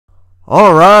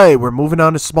Alright, we're moving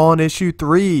on to Spawn issue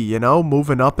 3,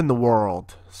 moving up in the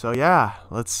world. So yeah,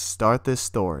 let's start this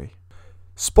story.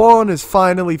 Spawn has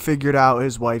finally figured out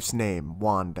his wife's name,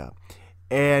 Wanda,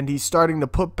 and he's starting to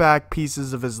put back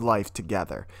pieces of his life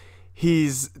together.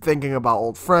 He's thinking about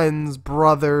old friends,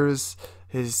 brothers,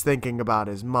 he's thinking about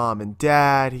his mom and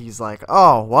dad. He's like,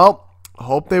 oh, well,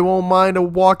 hope they won't mind a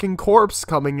walking corpse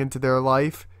coming into their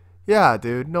life. Yeah,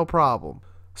 dude, no problem.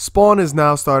 Spawn is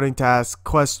now starting to ask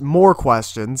more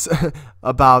questions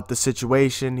about the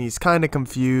situation. He's kind of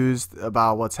confused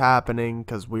about what's happening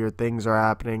because weird things are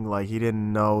happening. Like, he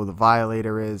didn't know the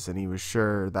Violator is, and he was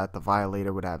sure that the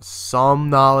Violator would have some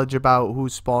knowledge about who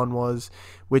Spawn was,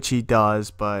 which he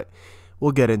does, but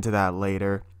we'll get into that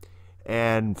later.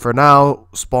 And for now,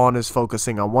 Spawn is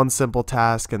focusing on one simple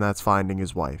task, and that's finding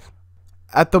his wife.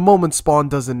 At the moment, Spawn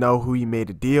doesn't know who he made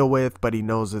a deal with, but he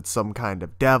knows it's some kind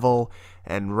of devil,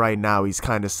 and right now he's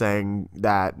kind of saying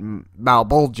that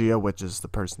Malebolgia, which is the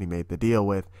person he made the deal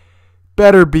with,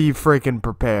 better be freaking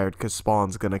prepared, because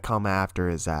Spawn's gonna come after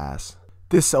his ass.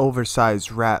 This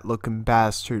oversized rat-looking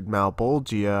bastard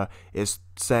Malebolgia is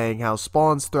saying how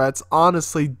Spawn's threats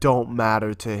honestly don't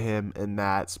matter to him, and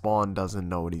that Spawn doesn't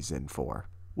know what he's in for.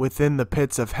 Within the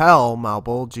pits of hell,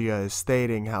 Malebolgia is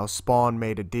stating how Spawn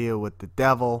made a deal with the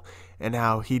devil and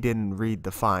how he didn't read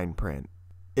the fine print.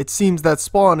 It seems that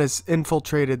Spawn has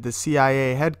infiltrated the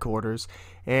CIA headquarters,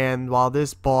 and while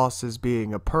this boss is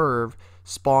being a perv,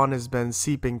 Spawn has been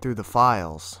seeping through the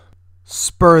files.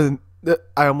 I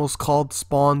almost called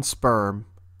Spawn sperm.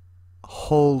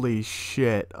 Holy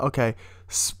shit. Okay,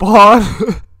 Spawn.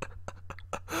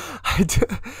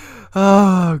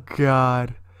 Oh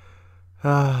god.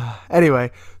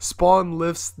 Anyway, Spawn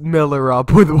lifts Miller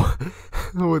up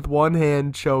with one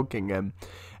hand choking him,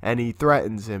 and he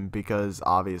threatens him because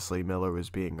obviously Miller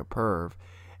was being a perv,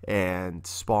 and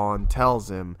Spawn tells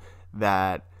him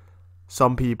that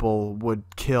some people would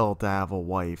kill to have a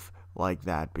wife like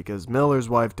that because Miller's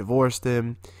wife divorced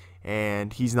him,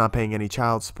 and he's not paying any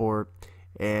child support,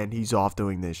 and he's off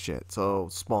doing this shit. So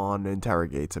Spawn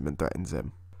interrogates him and threatens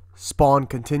him. Spawn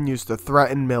continues to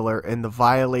threaten Miller, and the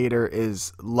Violator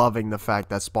is loving the fact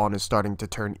that Spawn is starting to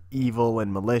turn evil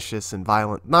and malicious and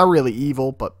violent. Not really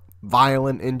evil, but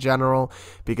violent in general,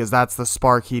 because that's the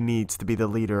spark he needs to be the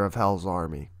leader of Hell's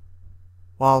army.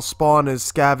 While Spawn is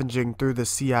scavenging through the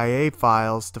CIA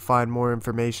files to find more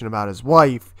information about his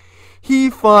wife, he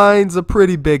finds a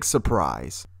pretty big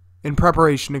surprise. In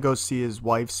preparation to go see his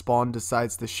wife, Spawn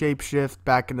decides to shapeshift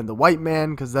back into the white man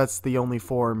because that's the only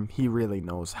form he really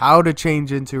knows how to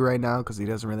change into right now because he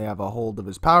doesn't really have a hold of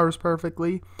his powers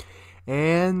perfectly.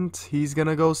 And he's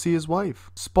gonna go see his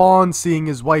wife. Spawn, seeing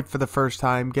his wife for the first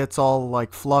time, gets all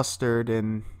like flustered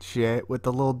and shit with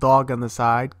the little dog on the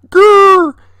side.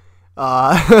 Grrr!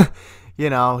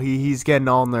 He's getting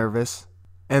all nervous.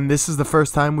 And this is the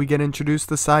first time we get introduced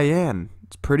to Cyan.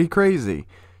 It's pretty crazy.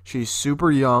 She's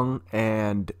super young,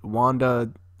 and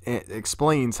Wanda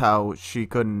explains how she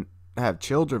couldn't have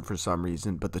children for some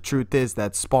reason, but the truth is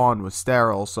that Spawn was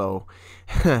sterile, so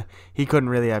he couldn't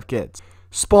really have kids.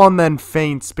 Spawn then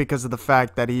faints because of the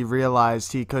fact that he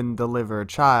realized he couldn't deliver a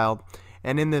child,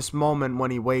 and in this moment when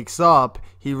he wakes up,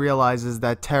 he realizes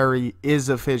that Terry is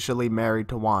officially married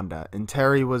to Wanda, and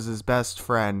Terry was his best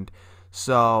friend,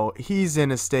 so he's in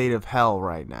a state of hell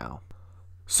right now.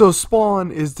 So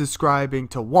Spawn is describing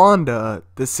to Wanda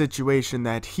the situation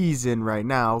that he's in right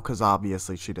now, because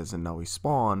obviously she doesn't know he's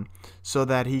Spawn, so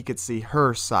that he could see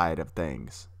her side of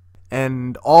things.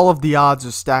 And all of the odds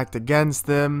are stacked against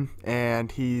him, and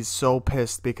he's so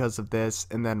pissed because of this,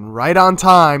 and then right on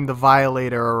time, the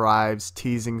Violator arrives,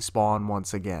 teasing Spawn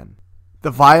once again.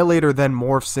 The Violator then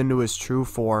morphs into his true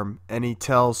form, and he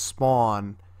tells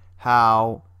Spawn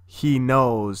how he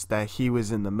knows that he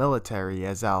was in the military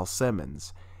as Al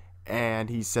Simmons, and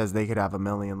he says they could have a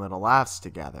million little laughs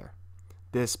together.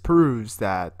 This proves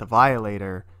that the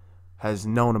Violator has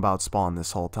known about Spawn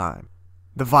this whole time.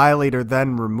 The Violator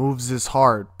then removes his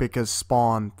heart because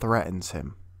Spawn threatens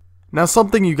him. Now,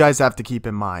 something you guys have to keep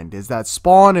in mind is that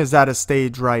Spawn is at a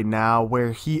stage right now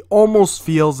where he almost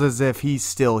feels as if he's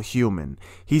still human.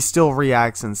 He still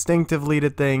reacts instinctively to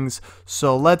things,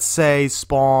 so let's say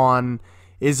Spawn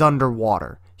is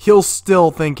underwater. He'll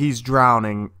still think he's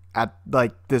drowning at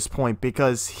this point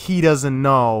because he doesn't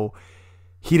know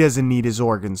he doesn't need his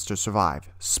organs to survive.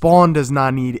 Spawn does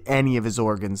not need any of his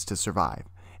organs to survive,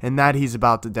 and that he's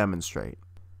about to demonstrate.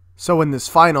 So in this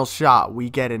final shot, we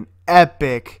get an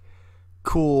epic,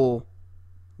 cool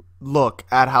look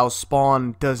at how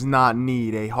Spawn does not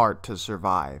need a heart to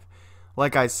survive.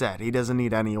 Like I said, he doesn't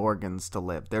need any organs to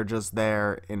live. They're just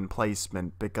there in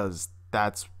placement because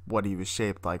that's what he was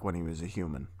shaped like when he was a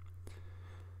human.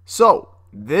 So,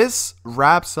 this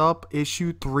wraps up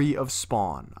issue 3 of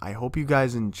Spawn. I hope you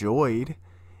guys enjoyed,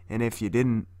 and if you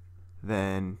didn't,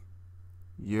 then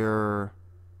you're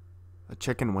a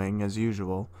chicken wing as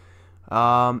usual.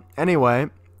 Anyway,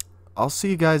 I'll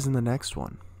see you guys in the next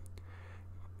one.